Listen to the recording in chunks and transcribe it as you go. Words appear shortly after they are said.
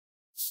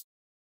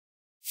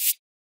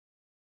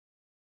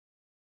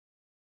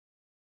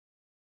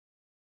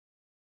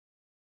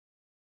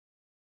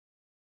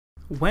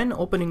When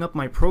opening up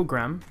my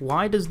program,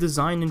 why does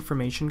design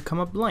information come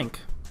up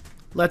blank?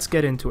 Let's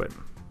get into it.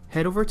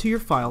 Head over to your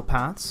file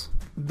paths.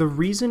 The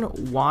reason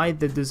why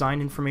the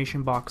design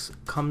information box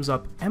comes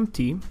up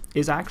empty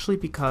is actually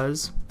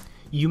because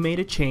you made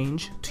a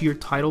change to your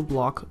title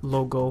block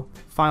logo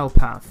file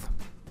path.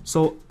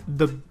 So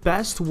the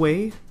best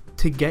way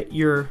to get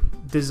your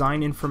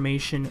design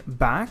information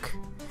back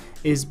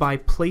is by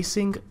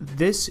placing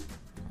this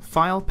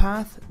file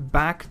path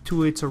back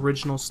to its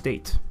original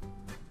state.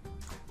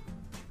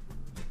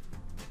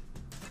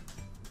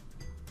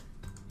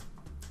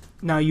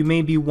 Now you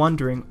may be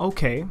wondering,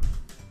 okay,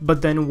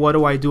 but then what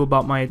do I do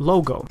about my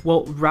logo?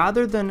 Well,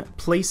 rather than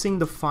placing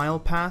the file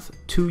path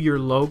to your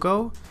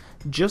logo,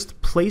 just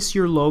place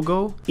your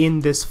logo in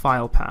this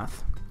file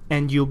path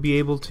and you'll be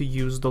able to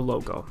use the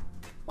logo.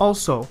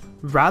 Also,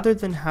 rather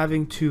than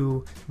having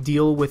to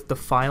deal with the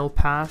file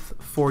path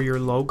for your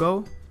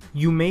logo,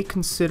 you may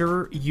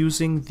consider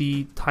using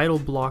the title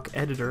block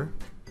editor,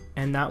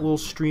 and that will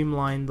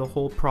streamline the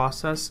whole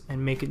process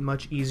and make it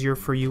much easier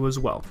for you as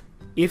well.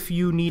 If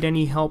you need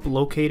any help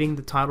locating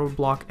the title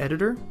block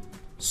editor,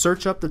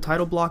 search up the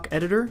title block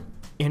editor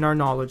in our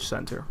Knowledge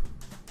Center.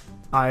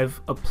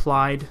 I've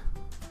applied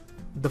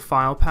the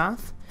file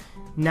path.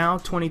 Now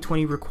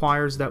 2020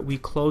 requires that we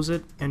close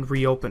it and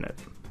reopen it.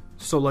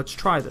 So let's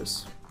try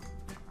this.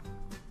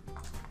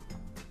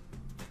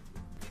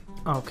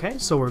 Okay,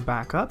 so we're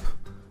back up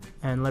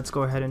and let's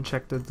go ahead and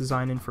check the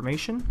design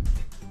information.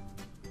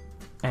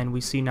 And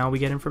we see now we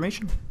get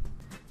information.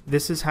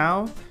 This is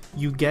how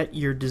you get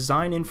your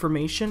design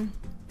information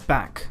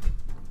back.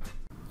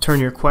 Turn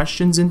your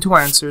questions into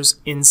answers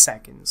in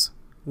seconds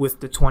with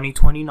the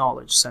 2020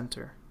 Knowledge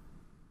Center.